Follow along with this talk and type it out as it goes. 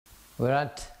We're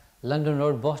at London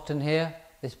Road, Boston here.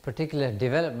 This particular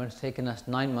development's taken us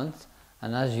 9 months,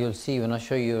 and as you'll see when I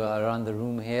show you around the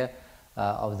room here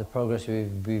of the progress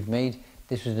we've made,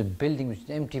 this was a building which was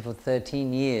empty for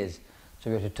 13 years. So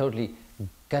we had to totally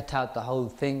gut out the whole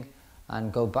thing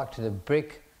and go back to the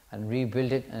brick and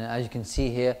rebuild it. And as you can see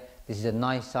here, this is a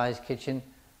nice sized kitchen.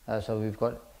 So we've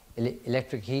got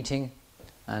electric heating,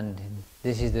 and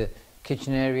this is the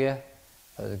kitchen area.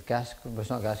 The gas, well,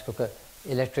 it's not gas cooker,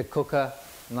 electric cooker,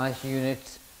 nice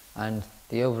units, and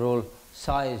the overall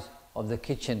size of the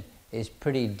kitchen is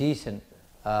pretty decent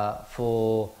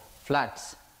for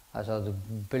flats. So the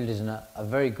builder's done a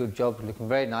very good job, looking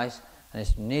very nice, and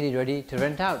it's nearly ready to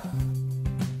rent out.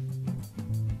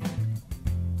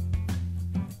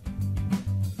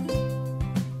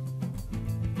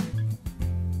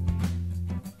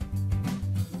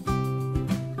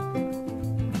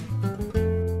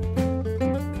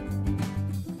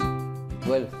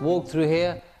 We'll walk through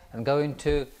here and go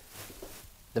into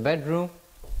the bedroom,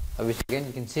 which again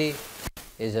you can see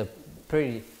is a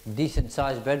pretty decent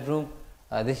sized bedroom.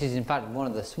 This is in fact one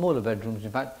of the smaller bedrooms.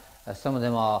 In fact, some of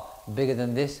them are bigger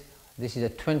than this. This is a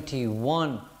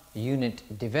 21 unit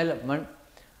development,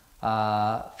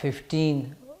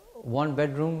 15 one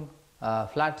bedroom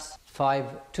flats, 5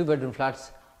 2 bedroom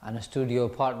flats, and a studio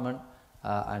apartment.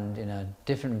 And in a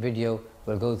different video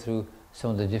we'll go through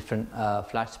some of the different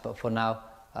flats, but for now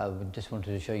we just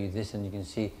wanted to show you this, and you can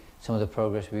see some of the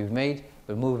progress we've made.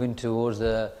 We're moving towards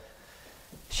the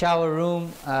shower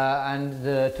room and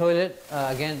the toilet.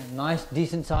 Again, nice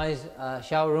decent size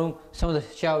shower room. Some of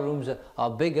the shower rooms are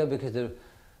bigger because the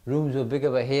rooms were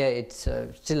bigger, but here it's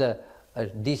still a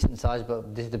decent size,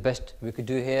 but this is the best we could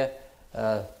do here.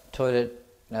 Toilet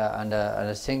and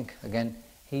a sink, again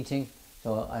heating,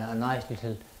 so a nice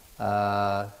little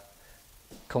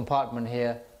compartment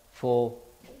here for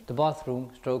the bathroom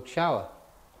stroke shower.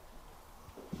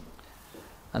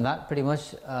 And that pretty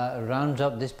much rounds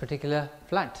up this particular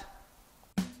flat.